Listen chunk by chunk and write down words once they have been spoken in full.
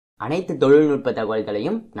அனைத்து தொழில்நுட்ப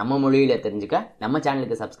தகவல்களையும் நம்ம மொழியில தெரிஞ்சுக்க நம்ம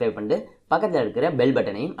சேனலுக்கு சப்ஸ்கிரைப் பண்ணிட்டு பக்கத்துல இருக்கிற பெல்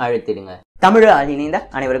பட்டனையும் அழுத்திடுங்க. தமிழ் இணைந்த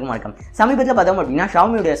அனைவருக்கும் வணக்கம். சமீபத்தில் பார்த்தோம் அப்படின்னா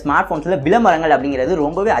ஷாமியோட ஸ்மார்ட் போன்ஸ்ல விளம்பரங்கள் அப்படிங்கிறது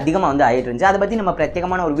ரொம்பவே அதிகமாக ஆயிட்டு இருந்துச்சு. அதை பற்றி நம்ம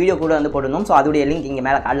பிரத்யேகமான ஒரு வீடியோ கூட போட்டிருந்தோம். ஸோ அதோடைய லிங்க் இங்கே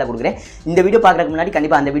மேலே கார்டில் கொடுக்குறேன். இந்த வீடியோ பார்க்கறதுக்கு முன்னாடி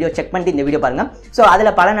கண்டிப்பாக அந்த வீடியோ செக் பண்ணிட்டு இந்த வீடியோ பாருங்க. ஸோ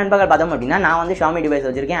அதில் பல நண்பர்கள் பார்த்தோம் அப்படின்னா நான் ஷாமி டிவைஸ்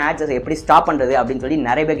வச்சிருக்கேன், ஆட்ஸை எப்படி ஸ்டாப் பண்ணுறது அப்படின்னு சொல்லி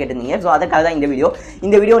நிறைய பேர் கேட்டிருந்தீங்க. ஸோ அதுக்காக தான்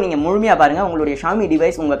இந்த வீடியோ நீங்கள் முழுமையாக பாருங்க. உங்களுடைய ஷாமி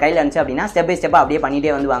டிவைஸ் உங்கள் கையில் இருந்துச்சு அப்படின்னா ஸ்டெப் பை ஸ்டெப்பாக அப்படியே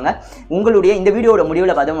பண்ணிட்டே வாங்க. உங்களுடைய இந்த வீடியோட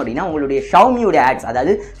முடிவில் பார்த்தோம் அப்படின்னா உங்களுடைய ஷாமியோட ஆட்ஸ்,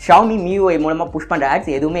 அதாவது ஷாமி MIUI மூலமாக புஷ் பண்ணுற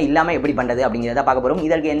ஆட்ஸ் எதுவுமே இல்லாமல் எப்படி பண்ணுறது அப்படிங்கிறத பார்க்க போகிறோம்.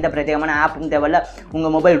 இதற்கு எந்த பிரத்யேகமான ஆப்பும் தேவையில்ல, உங்க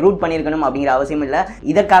மொபைல் ரூட் பண்ணியிருக்கணும் அப்படிங்கிற அவசியம் இல்லை.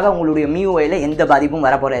 இதற்காக உங்களுடைய MIUIல எந்த பாதிப்பும்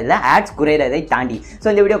வரப்போறது இல்லை, ஆட்ஸ் குறையிறதை தாண்டி. ஸோ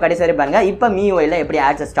இந்த வீடியோ கடைசி வரை பாருங்க. இப்போ MIUIல எப்படி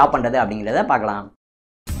ஆட்ஸை ஸ்டாப் பண்றது அப்படிங்கிறத பார்க்கலாம்.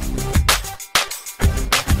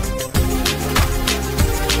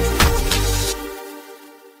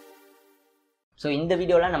 ஸோ இந்த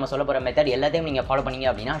வீடியோவில் நம்ம சொல்ல போகிற மெத்தட் எல்லாத்தையும் நீங்கள் ஃபாலோ பண்ணீங்க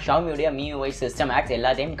அப்படின்னா ஷாமியோட MIUI சிஸ்டம் ஆட்ஸ்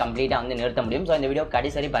எல்லாத்தையும் கம்ப்ளீட்டாக நிறுத்த முடியும். ஸோ இந்த வீடியோ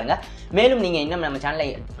கடைசி பாருங்க. மேலும் நீங்கள் இன்னும் நம்ம சேனலை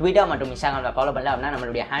ட்விட்டர் மற்றும் இன்ஸ்டாகிராமில் ஃபாலோ பண்ணல அப்படின்னா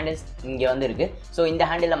நம்மளுடைய ஹேண்டில்ஸ் இங்கே இருக்குது. ஸோ இந்த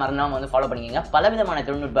ஹேண்டில் மறந்தாமல் ஃபாலோ பண்ணிக்கங்க. பலவிதமான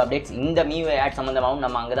தொழில்நுட்ப அப்டேட்ஸ் இந்த MIUI ஆட் சம்மந்தமாகவும்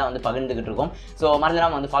நம்ம அங்கே தான் பகிர்ந்துகிட்டு இருக்கோம். ஸோ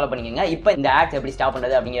மறந்துடாமல் ஃபாலோ பண்ணிக்கங்க. இப்போ இந்த ஆட்ஸ் எப்படி ஸ்டாப்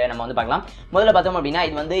பண்ணுறது அப்படிங்கிற நம்ம பார்க்கலாம். முதல்ல பார்த்தோம் அப்படின்னா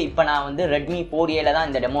இது இப்போ நான் Redmi 4A தான்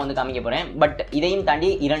இந்த டெமோ காமிக்க போகிறேன். பட் இதையும்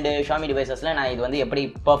தாண்டி 2 ஷாமி டிவைசஸில் நான் இது எப்படி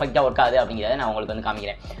பர்ஃபெக்டாக ஒர்க் ஆகுது அப்படிங்கிறத நான் உங்களுக்கு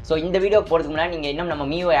காமிக்கிறேன். சோ இந்த வீடியோ போறதுக்கு முன்னாடி நீங்க இன்னும் நம்ம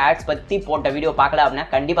MIUI ஆட்ஸ் பத்தி போட்ட வீடியோ பார்க்கல அப்படின்னா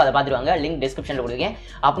கண்டிப்பா அதை பார்த்துருவாங்க. லிங்க் டிஸ்கிரிப்ஷன்ல கொடுத்துருக்கேன்.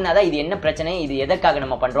 அப்படின்னா தான் இது என்ன பிரச்சனை, இது எதற்காக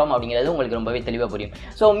நம்ம பண்றோம் அப்படிங்கிறது உங்களுக்கு ரொம்பவே தெளிவா புரியும்.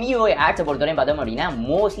 சோ MIUI ஆட்ஸை பொறுத்தவரை பார்த்தோம் அப்படின்னா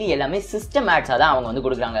மோஸ்ட்லி எல்லாமே சிஸ்டம் ஆட்ஸா தான் அவங்க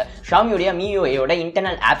கொடுக்குறாங்க. ஷாமியோட MIUIயோட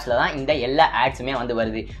இன்டர்னல் ஆப்ஸ்ல தான் இந்த எல்லா ஆட்ஸுமே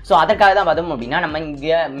வருது. சோ அதற்காக தான் பார்த்தோம் அப்படின்னா நம்ம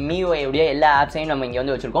இங்க MIUIயோட எல்லா ஆப்ஸையும் நம்ம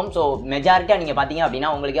இங்க வச்சிருக்கோம். சோ மெஜாரிட்டியா நீங்க பாத்தீங்க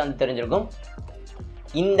அப்படின்னா உங்களுக்கே தெரிஞ்சிருக்கும்,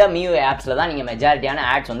 இந்த MIUI ஆப்ஸ்ல தான் நீங்க மெஜாரிட்டியான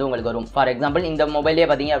ஆட்ஸ் உங்களுக்கு வரும். ஃபார் எக்ஸாம்பிள் இந்த மொபைலே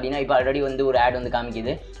பாத்தீங்க அப்படின்னா இப்போ ஆல்ரெடி ஒரு ஆட்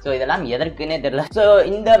காமிக்குது. ஸோ இதெல்லாம் எதற்குன்னே தெரியல. ஸோ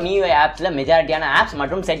இந்த MIUI ஆப்ஸ்ல மெஜாரிட்டியான ஆப்ஸ்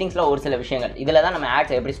மற்றும் செட்டிங்ஸ்ல ஒரு சில விஷயங்கள் இதில் தான் நம்ம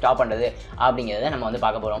ஆட்ஸ் எப்படி ஸ்டாப் பண்றது அப்படிங்கிறத நம்ம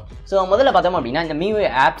பார்க்க போறோம். ஸோ முதல்ல பார்த்தோம் அப்படின்னா இந்த MIUI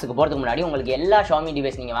ஆப்ஸ்க்கு போறதுக்கு முன்னாடி உங்களுக்கு எல்லா ஷாமி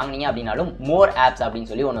டிவைஸ் நீங்க வாங்கினீங்க அப்படின்னாலும் மோர் ஆப்ஸ்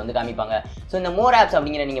அப்படின்னு சொல்லி ஒன்று காமிப்பாங்க. ஸோ இந்த மோர் ஆப்ஸ்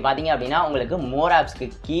அப்படிங்கிற நீங்க பாத்தீங்க அப்படின்னா உங்களுக்கு மோர் ஆப்ஸ்க்கு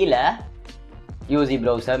கீழே UC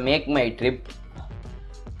browser, make my trip,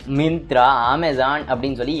 Myntra, Amazon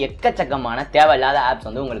அப்படின்னு சொல்லி எக்கச்சக்கமான தேவையில்லாத ஆப்ஸ்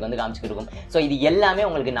உங்களுக்கு காமிச்சிட்டு இருக்கும். ஸோ இது எல்லாமே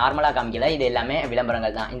உங்களுக்கு நார்மலாக காமிக்கல, இது எல்லாமே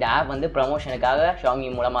விளம்பரங்கள் தான். இந்த ஆப் ப்ரமோஷனுக்காக ஷாமி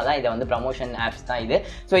மூலமாக தான் இதை ப்ரமோஷன் ஆப்ஸ் தான் இது.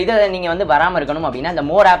 ஸோ இதை நீங்கள் வராமல் இருக்கணும் அப்படின்னா இந்த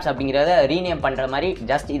மோர் ஆப்ஸ் அப்படிங்கிறத ரீநேம் பண்ணுற மாதிரி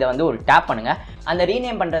ஜஸ்ட் இதை ஒரு டேப் பண்ணுங்க. அந்த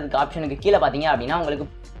ரீநேம் பண்ணுறதுக்கு ஆப்ஷனுக்கு கீழே பார்த்தீங்க அப்படின்னா உங்களுக்கு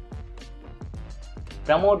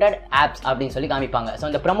ப்ரமோட்டட் ஆப்ஸ் அப்படின்னு சொல்லி காமிப்பாங்க. ஸோ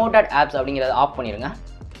இந்த ப்ரமோட்டட் ஆப்ஸ் அப்படிங்கிறத ஆஃப் பண்ணிடுங்க.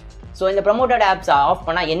 ஸோ இந்த ப்ரமோட்டட் ஆப்ஸ் ஆஃப்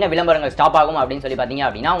பண்ணால் என்ன விளம்பரங்கள் ஸ்டாப் ஆகும் அப்படின்னு சொல்லி பார்த்தீங்க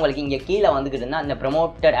அப்படின்னா உங்களுக்கு இங்கே கீழே வந்துக்கிட்டு இருந்தால் அந்த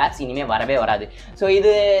ப்ரமோட்டட் ஆப்ஸ் இனிமேல் வரவே வராது. ஸோ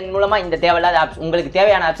இது மூலமாக இந்த தேவையில்லாத ஆப்ஸ், உங்களுக்கு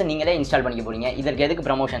தேவையான ஆப்ஸை நீங்களே இன்ஸ்டால் பண்ணிக்க போறீங்க. இதற்கு எதுக்கு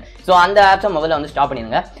ப்ரமோஷன்? ஸோ அந்த ஆப்ஸை முதல்ல ஸ்டாப்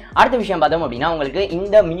பண்ணிடுங்க. அடுத்த விஷயம் பார்த்தோம் அப்படின்னா உங்களுக்கு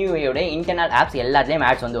இந்த MIUIயோட இன்டர்னல் ஆப்ஸ் எல்லாத்துலேயும்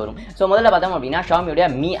ஆட்ஸ் வரும். ஸோ முதல்ல பார்த்தோம் அப்படின்னா ஷாமியோட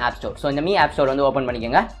Mi ஆப் ஸ்டோர். ஸோ இந்த Mi ஆப் ஸ்டோர் ஓப்பன்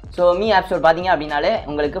பண்ணிக்கோங்க. ஸோ Mi ஆப் ஸ்டோர் பார்த்தீங்க அப்படின்னாலே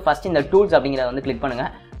உங்களுக்கு ஃபர்ஸ்ட் இந்த டூல்ஸ் அப்படிங்கிறத கிளிக் பண்ணுங்க.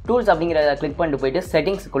 டூல்ஸ் அப்படிங்கிறத கிளிக் பண்ணிட்டு போயிட்டு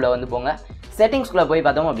செட்டிங்ஸ்க்குள்ளே போங்க. செட்டிங்ஸ்க்குள்ளே போய்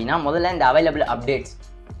பார்த்தோம் அப்படின்னா முதல்ல இந்த அவைலபிள் அப்டேட்ஸ்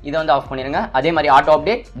இதை ஆஃப் பண்ணிடுங்க. அதே மாதிரி ஆட்டோ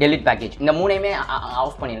அப்டேட், டெலிட் பேக்கேஜ், இந்த மூணையுமே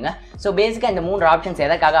ஆஃப் பண்ணிடுங்க. ஸோ பேசிக்காக இந்த 3 ஆப்ஷன்ஸ்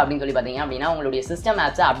எதற்காக அப்படின்னு சொல்லி பார்த்தீங்க அப்படின்னா உங்களுடைய சிஸ்டம்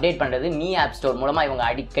ஆப்ஸை அப்டேட் பண்ணுறது Mi ஆப் ஸ்டோர் மூலமாக இவங்க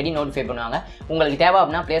அடிக்கடி நோட்டிஃபை பண்ணுவாங்க. உங்களுக்கு தேவை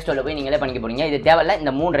அப்படின்னா ப்ளே ஸ்டோரில் போய் நீங்களே பண்ணிக்க போறீங்க. இது தேவையில்ல,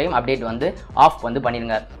 இந்த 3ஐயும் அப்டேட் ஆஃப்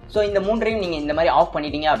பண்ணிடுங்க. ஸோ இந்த 3ஐயும் நீங்கள் இந்த மாதிரி ஆஃப்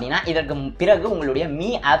பண்ணிட்டீங்க அப்படின்னா இதற்கு பிறகு உங்களுடைய Mi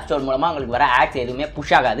ஆப் ஸ்டோர் மூலமாக உங்களுக்கு வர ஆட்ஸ் எதுவுமே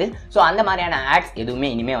புஷ் ஆகாது. ஸோ அந்த மாதிரியான ஆட்ஸ் எதுவுமே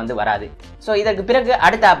இனிமேல் வராது. ஸோ இதற்கு பிறகு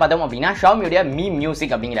அடுத்த ஆப் பார்த்தோம் அப்படின்னா ஷாமியோட Mi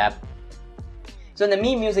மியூசிக் அப்படிங்கிற ஆப். ஸோ இந்த Mi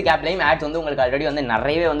மியூசிக் ஆப்லையும் ஆட்ஸ் உங்களுக்கு ஆல்ரெடி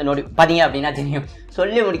நிறையவே நோட்டி பார்த்தீங்க அப்படின்னா தெரியும்,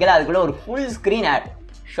 சொல்லி முடிக்கல, அதுக்குள்ள ஒரு full screen add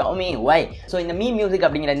Xiaomi Y. So இந்த Mi மியூசிக்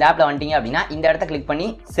அப்படிங்கிற இந்த ஆப்பில் வந்துட்டீங்க அப்படின்னா இந்த இடத்த கிளிக் பண்ணி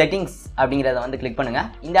செட்டிங்ஸ் அப்படிங்கிறத கிளிக் பண்ணுங்க.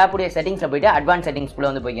 இந்த ஆப்புடைய செட்டிங்ஸில் போயிட்டு அட்வான்ஸ்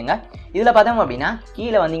செட்டிங்ஸ்குள்ளே போய்க்கோங்க. இதில் பார்த்தோம் அப்படின்னா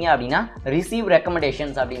கீழே வந்தீங்க அப்படின்னா ரிசீவ்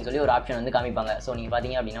ரெக்கமெண்டேஷன்ஸ் அப்படின்னு சொல்லி ஒரு ஆப்ஷன் காமிப்பாங்க. ஸோ நீங்கள்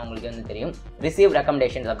பார்த்தீங்க அப்படின்னா உங்களுக்கு தெரியும் ரிசீவ்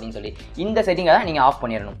ரெக்கமெண்டேஷன்ஸ் அப்படின்னு சொல்லி இந்த செட்டிங்கை தான் நீங்கள் ஆஃப்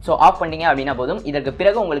பண்ணிடணும். ஸோ ஆஃப் பண்ணிட்டீங்க அப்படின்னா போதும். இதற்கு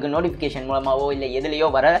பிறகு உங்களுக்கு நோட்டிஃபிகேஷன் மூலமாகவோ இல்லை எதுலையோ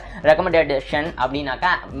வர ரெக்கமெண்டேஷன்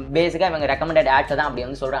அப்படின்னாக்கா பேசிக்காக இவங்க ரெக்கமெண்டட் ஆட்ஸை தான்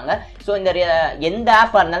அப்படி சொல்கிறாங்க. ஸோ இந்த எந்த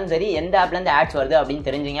ஆப்பாக இருந்தாலும் சரி, எந்த ஆப்லேருந்து ஆட்ஸ் வருது அப்படின்னு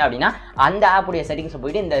தெரிஞ்சிங்க அப்படின்னா அந்த ஆப்புடைய செட்டிங்ஸ்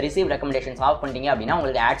போயிட்டு இந்த ரிசீவ் ரெக்கமெண்டேஷன்ஸ் ஆஃப் பண்ணிட்டீங்க அப்படின்னா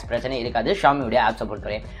உங்களுக்கு ஆட்ஸ் பிரச்சனை இருக்காது ஷாமியோட ஆப்ஸை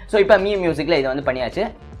பொறுத்தவரை. ஸோ இப்போ Mi மியூசிக்கில் இது பண்ணியாச்சு.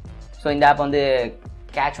 ஸோ இந்த ஆப்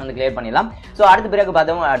கேட்ச் கிளியர் பண்ணிடலாம். ஸோ அடுத்த பிறகு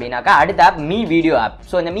பார்த்தோம் அப்படின்னாக்கா அடுத்த app Mi video app.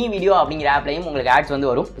 So இந்த Mi வீடியோ அப்படிங்கிற ஆப்லையும் உங்களுக்கு ஆட்ஸ்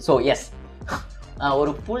வரும். ஸோ எஸ்,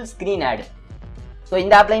 ஒரு ஃபுல் ஸ்க்ரீன் ஆட் ஸோ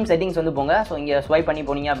இந்த ஆப்லையும் செட்டிங்ஸ் வந்து போங்க. ஸோ இங்கே ஸ்வைப் பண்ணி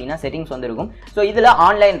போனீங்க அப்படின்னா செட்டிங்ஸ் வந்து இருக்கும். ஸோ இதில்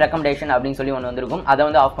ஆன்லைன் ரெக்கமெண்டேஷன் அப்படின்னு சொல்லி ஒன்று வந்துருக்கும். அதை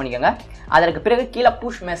வந்து ஆஃப் பண்ணிக்கோங்க. அதற்கு பிறகு கீழே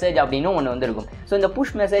புஷ் மெசேஜ் அப்படின்னு ஒன்று வந்துருக்கும். ஸோ இந்த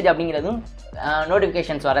புஷ் மெசேஜ் அப்படிங்கிறதும்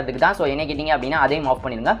நோட்டிஃபிகேஷன்ஸ் வரதுக்கு தான். ஸோ என்ன கேட்டிங்க அப்படின்னா அதையும் ஆஃப்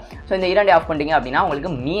பண்ணிடுங்க. ஸோ இந்த இரண்டு ஆஃப் பண்ணிட்டீங்க அப்படின்னா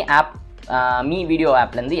உங்களுக்கு மீ வீடியோ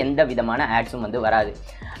ஆப்லேருந்து எந்த விதமான ஆட்ஸும் வந்து வராது.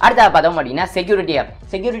 அடுத்த பார்த்தோம் அப்படின்னா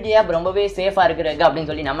செக்யூரிட்டி ஆப் ரொம்பவே சேஃபாக இருக்கிறது அப்படின்னு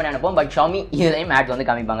சொல்லி நம்ம நினைப்போம். பட் Xiaomi இதுலையும் ஆட்ஸ் வந்து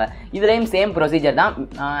காமிப்பாங்க. இதுலையும் சேம் ப்ரொசீஜர் தான்.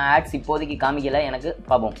 ஆட்ஸ் இப்போதைக்கு காமிக்கல எனக்கு,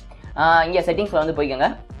 பார்ப்போம். இங்கே செட்டிங்ஸில் வந்து போய்க்கோங்க.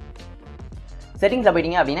 செட்டிங்ஸில்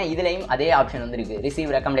போயிட்டீங்க அப்படின்னா இதுலையும் அதே ஆப்ஷன் வந்து இருக்குது,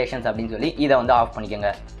 ரிசீவ் ரெக்கமெண்டேஷன்ஸ் அப்படின்னு சொல்லி. இதை வந்து ஆஃப்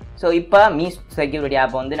பண்ணிக்கோங்க. ஸோ இப்போ மீ செக்யூரிட்டி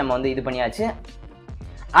ஆப் வந்து நம்ம வந்து இது பண்ணியாச்சு.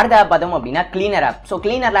 அடுத்த ஆப் பார்த்தோம் அப்படின்னா கிளீனர் ஆப். ஸோ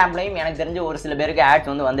கிளீனர் ஆப்லையும் எனக்கு தெரிஞ்ச ஒரு சில பேருக்கு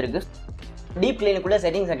ஆட்ஸ் வந்து வந்திருக்கு. டீப் கிளீனுக்குள்ளே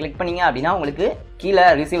செட்டிங்ஸை கிளிக் பண்ணிங்க அப்படின்னா உங்களுக்கு கீழே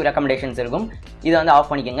ரிசீவ் ரெக்கமெண்டேஷன்ஸ் இருக்கும். இதை வந்து ஆஃப்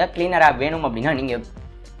பண்ணிக்கோங்க. கிளீனர் ஆப் வேணும் அப்படின்னா நீங்கள்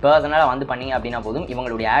பர்சனலாக வந்து பண்ணீங்க அப்படின்னா போதும்,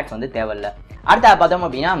 இவங்களுடைய ஆட்ஸ் வந்து தேவையில்லை. அடுத்த ஆப் பார்த்தோம்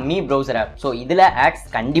அப்படின்னா மீ ப்ரௌசர் ஆப். ஸோ இதில் ஆட்ஸ்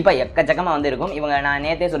கண்டிப்பாக எக்கச்சக்கமாக வந்து இருக்கும். இவங்க நான்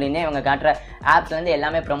நேற்றே சொல்லியிருந்தேன், இவங்க காட்டுற ஆப்ஸ்லேருந்து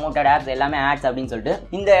எல்லாமே ப்ரமோட்டட் ஆப்ஸ், எல்லாமே ஆட்ஸ் அப்படின்னு சொல்லிட்டு.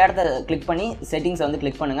 இந்த இடத்த கிளிக் பண்ணி செட்டிங்ஸை வந்து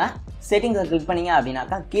கிளிக் பண்ணுங்கள். செட்டிங்ஸை கிளிக் பண்ணிங்க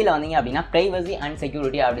அப்படின்னாக்கா கீழே வந்தீங்க அப்படின்னா ப்ரைவசி அண்ட்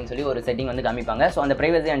செக்யூரிட்டி அப்படின்னு சொல்லி ஒரு செட்டிங் வந்து காமிப்பாங்க. ஸோ அந்த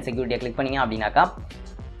ப்ரைவசி அண்ட் செக்யூரிட்டியை கிளிக் பண்ணிங்க அப்படின்னாக்கா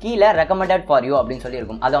கீழே ரெக்கமெண்டட் ஃபார் யூ அப்படின்னு சொல்லி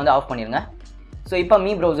இருக்கும். அதை வந்து ஆஃப் பண்ணிடுங்க. ஸோ இப்போ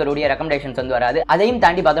மீ ப்ரௌசருடைய ரெக்கமெண்டேஷன்ஸ் வந்து வராது. அதையும்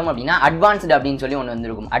தாண்டி பார்த்தோம் அப்படின்னா அட்வான்ஸ்டு அப்படின்னு சொல்லி ஒன்று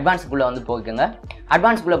வந்துருக்கும். அட்வான்ஸ்க்குள்ளே வந்து போய்க்குங்க.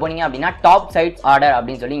 அட்வான்ஸ்க்குள்ளே போனீங்க அப்படின்னா டாப் சைட்ஸ் ஆர்டர்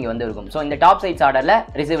அப்படின்னு சொல்லி இங்கே வந்து இருக்கும். ஸோ இந்த டாப் சைட்ஸ் ஆர்டரில்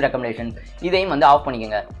ரிசீவ் ரெக்கமெண்டேஷன் இதையும் வந்து ஆஃப்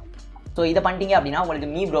பண்ணிக்கோங்க. ஸோ இதை பண்ணிட்டீங்க அப்படின்னா உங்களுக்கு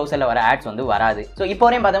மீ ப்ரௌசரில் வர ஆட்ஸ் வந்து வராது. ஸோ இப்போ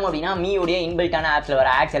வரையும் பார்த்தோம் அப்படின்னா மீயுடைய இன்பில்ட்டான ஆப்ஸில் வர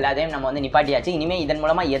ஆட்ஸ் எல்லாத்தையும் நம்ம வந்து நிப்பாட்டியாச்சு. இனிமேல் எதன்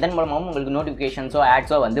மூலமாகவும் உங்களுக்கு நோட்டிஃபிகேஷன்ஸோ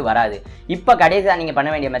ஆட்ஸோ வந்து வராது. இப்போ கடைசியாக நீங்கள் பண்ண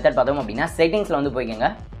வேண்டிய மெத்தட் பார்த்தோம் அப்படின்னா செட்டிங்ஸில் வந்து போய்க்கோங்க.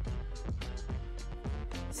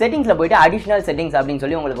 செட்டிங்ஸில் போய்ட்டு அடிஷ்னல் செட்டிங்ஸ் அப்படின்னு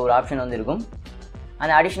சொல்லி உங்களுக்கு ஒரு ஆப்ஷன் வந்து இருக்கும்.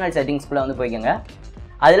 அந்த அடிஷ்னல் செட்டிங்ஸ்குள்ளே வந்து போய்க்கோங்க.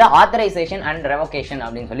 அதில் ஆத்தரைசேஷன் அண்ட் ரெவோகேஷன்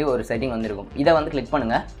அப்படின்னு சொல்லி ஒரு செட்டிங் வந்து இருக்கும். இதை வந்து கிளிக்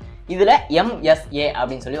பண்ணுங்கள். இதில் MSA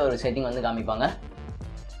அப்படின்னு சொல்லி ஒரு செட்டிங் வந்து காமிப்பாங்க.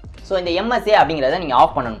 ஸோ இந்த MSA அப்படிங்கிறத நீங்கள்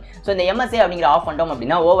ஆஃப் பண்ணணும். ஸோ இந்த MSA அப்படிங்கிற ஆஃப் பண்ணிட்டோம்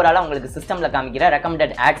அப்படின்னா ஓவராலாக உங்களுக்கு சிஸ்டமில் காமிக்கிற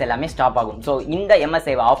ரெக்கமெண்டட் ஆட்ஸ் எல்லாமே ஸ்டாப் ஆகும். ஸோ இந்த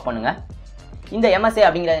MSAவை ஆஃப் பண்ணுங்கள். இந்த MSA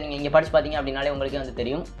அப்படிங்கிறத நீங்கள் இங்கே படிச்சு பார்த்தீங்க அப்படின்னாலே உங்களுக்கு வந்து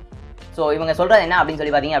தெரியும். ஸோ இவங்க சொல்கிறது என்ன அப்படின்னு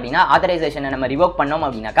சொல்லி பார்த்தீங்க அப்படின்னா ஆத்தரைசேஷனை நம்ம ரிவோக் பண்ணோம்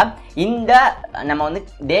அப்படின்னாக்கா இந்த நம்ம வந்து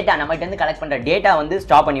டேட்டா நம்மகிட்ட கலெக்ட் பண்ணுற டேட்டா வந்து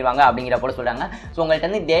ஸ்டாப் பண்ணிடுவாங்க அப்படிங்கிற போல சொல்கிறாங்க. ஸோ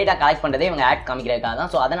உங்கள்கிட்ட டேட்டா கலெக்ட் பண்ணுறதே இவங்க ஆட் காமிக்கிறதுக்காக தான்.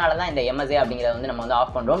 ஸோ அதனால தான் இந்த MSA அப்படிங்கிறத வந்து நம்ம வந்து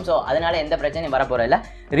ஆஃப் பண்ணுறோம். ஸோ அதனால எந்த பிரச்சனையும் வரப்போகிற இல்லை.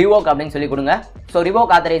 ரிவோக் அப்படின்னு சொல்லி கொடுங்க. ஸோ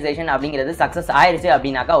ரிவோக் ஆத்தரைசேஷன் அப்படிங்கிறது சக்ஸஸ் ஆயிடுச்சு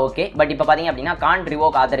அப்படின்னாக்கா ஓகே. பட் இப்போ பார்த்தீங்க அப்படின்னா கான்ட்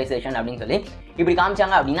ரிவோக் ஆத்தரைசேஷன் அப்படின்னு சொல்லி இப்படி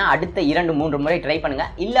காமிச்சாங்க அப்படின்னா அடுத்த 2-3 முறை ட்ரை பண்ணுங்க.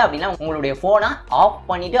 இல்லை அப்படின்னா உங்களுடைய ஃபோனை ஆஃப்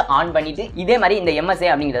பண்ணிட்டு ஆன் பண்ணிட்டு இதே மாதிரி இந்த MSA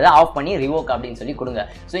அப்படிங்கிறத ஆஃப் பண்ணி ரிவோக் அப்படின்னு சொல்லி கொடுங்க.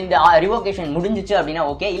 ஸோ இந்த ரிவோகேஷன் முடிஞ்சிச்சு அப்படின்னா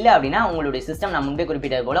ஓகே. இல்லை அப்படின்னா உங்களுடைய சிஸ்டம் நான் முன்பே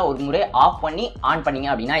குறிப்பிட்டது போல ஒரு முறை ஆஃப் பண்ணி ஆன் பண்ணீங்க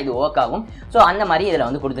அப்படின்னா இது ஒர்க் ஆகும். ஸோ அந்த மாதிரி இதில்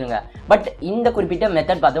வந்து கொடுத்துருங்க. பட் இந்த குறிப்பிட்ட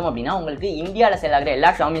மெத்தட் பார்த்தோம் அப்படின்னா உங்களுக்கு இந்தியாவில் செல் ஆகிற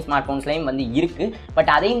எல்லா Xiaomi ஸ்மார்ட் ஃபோன்ஸ்லையும் வந்து இருக்கு.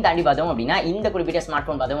 பட் அதையும் தாண்டி பார்த்தோம் அப்படின்னா இந்த குறிப்பிட்ட ஸ்மார்ட்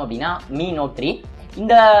ஃபோன் பார்த்தோம் அப்படின்னா Mi Note 3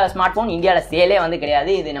 இந்த ஸ்மார்ட் ஃபோன் இந்தியாவில் சேலே வந்து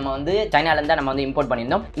கிடையாது. இது நம்ம வந்து சைனாலேருந்து நம்ம வந்து இம்போர்ட்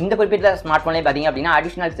பண்ணியிருந்தோம். இந்த குறிப்பிட்ட ஸ்மார்ட் ஃபோன்லேயே பார்த்தீங்க அப்படின்னா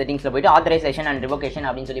அடிஷனல் செட்டிங்ஸில் போயிட்டு ஆத்தரைசேஷன் அண்ட் ரிவோகேஷன்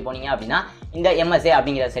அப்படின்னு சொல்லி போனீங்க அப்படின்னா இந்த MSA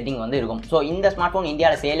அப்படிங்கிற செட்டிங் வந்து இருக்கும். ஸோ இந்த ஸ்மார்ட் ஃபோன்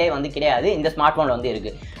இந்தியாவில் சேலே வந்து கிடையாது. இந்த ஸ்மார்ட் ஃபோனில் வந்து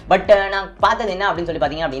இருக்குது. பட் நான் பார்த்தது என்ன அப்படின்னு சொல்லி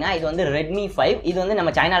பார்த்தீங்க அப்படின்னா இது வந்து Redmi 5. இது வந்து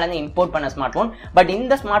நம்ம சைனாலேருந்து இம்போர்ட் பண்ண ஸ்மார்ட் ஃபோன். பட்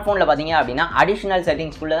இந்த ஸ்மார்ட் ஃபோனில் பார்த்தீங்க அப்படின்னா அடிஷனல்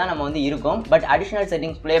செட்டிங்ஸ்குள்ளே தான் நம்ம வந்து இருக்கும். பட் அடிஷனல்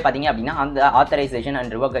செட்டிங்ஸ்குள்ளே பார்த்தீங்க அப்படின்னா அந்த ஆத்தரைசேஷன்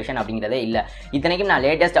அண்ட் ரிவோகேஷன் அப்படிங்கிறதே இல்லை. இத்தனைக்கும் நான்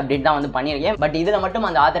லேட்டஸ்ட் அப்டேட் தான் வந்து பண்ணியிருக்கேன். பட் இதில் மட்டும்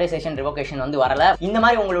அந்த ஆத்தரைசேஷன் ரிவோகேஷன் வந்து வரல. இந்த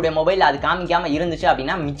மாதிரி உங்களுடைய மொபைல் அது காமிக்காம இருந்துச்சு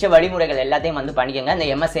அப்படின்னா மிச்ச வழிமுறைகள் எல்லாத்தையும் வந்து பண்ணிக்கங்க. இந்த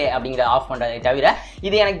MSA அப்படிங்கிற ஆஃப் பண்றதை தவிர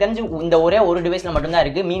இது எனக்கு தெரிஞ்சு இந்த ஒரே ஒரு டிவைஸ்ல மட்டும் தான்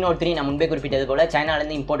இருக்கு. Mi Note 3 நான் முன்பே குறிப்பிட்டது போல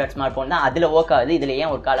சைனாலேருந்து இம்போர்ட்டட் ஸ்மார்ட் ஃபோன் தான். அதுல ஒர்க் ஆகுது. இதுல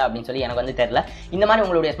ஏன் ஒர்க் ஆகல அப்படின்னு சொல்லி எனக்கு வந்து தெரியல. இந்த மாதிரி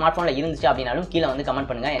உங்களுடைய ஸ்மார்ட் ஃபோன்ல இருந்துச்சு அப்படின்னாலும் கீழே வந்து கமெண்ட்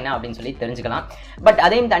பண்ணுங்க என்ன அப்படின்னு சொல்லி தெரிஞ்சுக்கலாம். பட்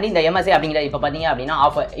அதையும் தாண்டி இந்த MSA அப்படிங்கிற இப்போ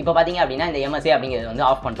பாத்தீங்க அப்படின்னா இந்த MSA அப்படிங்கிறது வந்து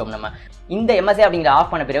ஆஃப் பண்ணிட்டோம். நம்ம இந்த MSA அப்படிங்கிற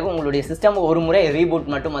ஆஃப் பண்ண பிறகு உங்களுடைய சிஸ்டம் ஒரு முறை ரீபூட்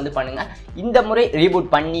மட்டும் வந்து பண்ணுங்க. இந்த முறை ரீபூட்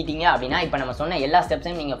பண்ணிட்டீங்க அப்படின்னா இப்போ நம்ம சொன்ன எல்லா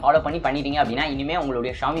ஸ்டெப்ஸையும் நீங்கள் ஃபாலோ பண்ணிட்டீங்க அப்படின்னா இனிமேல்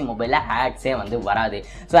உங்களுடைய Xiaomi மொபைலில் ஆட்ஸே வந்து வராது.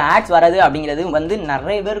 ஸோ ஆட்ஸ் வராது அப்படிங்கிறது வந்து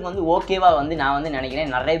நிறைய பேருக்கு வந்து ஓகேவா வந்து நான் வந்து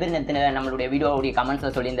நினைக்கிறேன். நிறைய பேர் நம்மளுடைய வீடியோவுடைய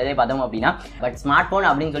கமெண்ட்ஸில் சொல்லியிருந்ததே பார்த்தோம் அப்படின்னா பட் ஸ்மார்ட் ஃபோன்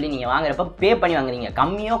அப்படின்னு சொல்லி நீங்கள் வாங்குறப்ப பே பண்ணி வாங்குறீங்க.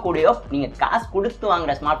 கம்மியோ கூடயோ நீங்கள் காசு கொடுத்து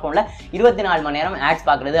வாங்குற ஸ்மார்ட் ஃபோனில் 24 மணி நேரம் ஆட்ஸ்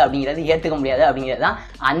பார்க்குறது அப்படிங்கிறது ஏற்றுக்க முடியாது அப்படிங்கிறது தான்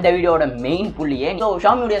அந்த வீடியோட main புள்ளியே. So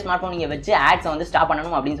Xiaomi smart phone நீங்கள் வச்சு ஆட்ஸை வந்து ஸ்டாப்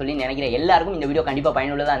பண்ணணும் அப்படின்னு சொல்லி நினைக்கிற எல்லாருக்கும் இந்த வீடியோ கண்டிப்பாக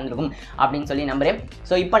பயனுள்ளதாக இருந்திருக்கும் அப்படின்னு சொல்லி நம்புறேன்.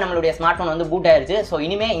 ஸோ இப்போ நம்மளுடைய ஸ்மார்ட் ஃபோன் வந்து பூட் ஆயிருச்சு. ஸோ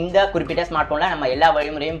இனிமேல் இந்த குறிப்பிட்ட ஸ்மார்ட் ஃபோனில் நம்ம எல்லா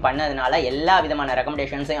வழிமுறையும் பண்ணதுனால எல்லா விதமான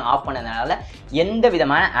ரெக்கமெண்டேஷன்ஸையும் ஆஃப் பண்ணதுனால எந்த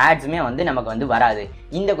விதமான ஆட்ஸுமே வந்து நமக்கு வந்து வராது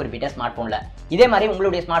இந்த குறிப்பிட்ட ஸ்மார்ட் ஃபோனில். இதே மாதிரி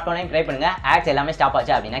உங்களுடைய ஸ்மார்ட் ஃபோனையும் ட்ரை பண்ணுங்க. ஆட்ஸ் எல்லாமே ஸ்டாப் ஆச்சு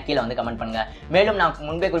ஆச்சு அப்படின்னா கீழே வந்து கமெண்ட் பண்ணுங்க. மேலும் நான்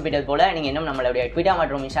முன்பே குறிப்பிட்டது போல நீங்க இன்னும் நம்மளுடைய ட்விட்டர்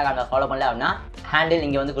மற்றும் இன்ஸ்டாகிராமில் ஃபாலோ பண்ணல அப்படின்னா ஹேண்டில்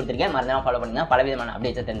இங்கே வந்து கொடுத்துருக்கேன், மறந்துடாம ஃபாலோ பண்ணுங்க, பலவிதமான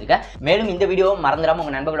அப்டேட்ஸை தெரிஞ்சுக்க. மேலும் இந்த வீடியோ மறந்துடாம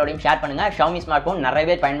உங்க நண்பர்களோடையும் ஷேர் பண்ணுங்க. Xiaomi ஸ்மார்ட் போன் நிறைய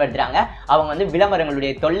பேர் பயன்படுத்துறாங்க, அவங்க வந்து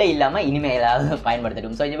விளம்பரங்களுடைய தொல்லை இல்லாமல் இனிமேல் ஏதாவது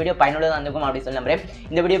பயன்படுத்தட்டும். ஸோ இந்த வீடியோ பயனுள்ளதாக இருந்திருக்கும் அப்படின்னு சொல்லி நம்புறேன்.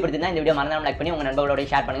 இந்த வீடியோ பிடிச்சிருந்தா இந்த வீடியோ மறந்துடாம லைக் பண்ணி உங்க நண்பர்களோட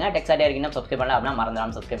ஷேர் பண்ணுங்க. டெக் சாட்டியர் இன்னும் சப்ஸ்கிரைப் பண்ணல அப்படின்னா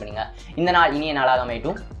மறந்துடாம சப்ஸ்கிரைப் பண்ணுங்க. இந்த நாள் இனிய நாளாக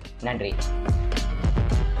அமையட்டும். நன்றி.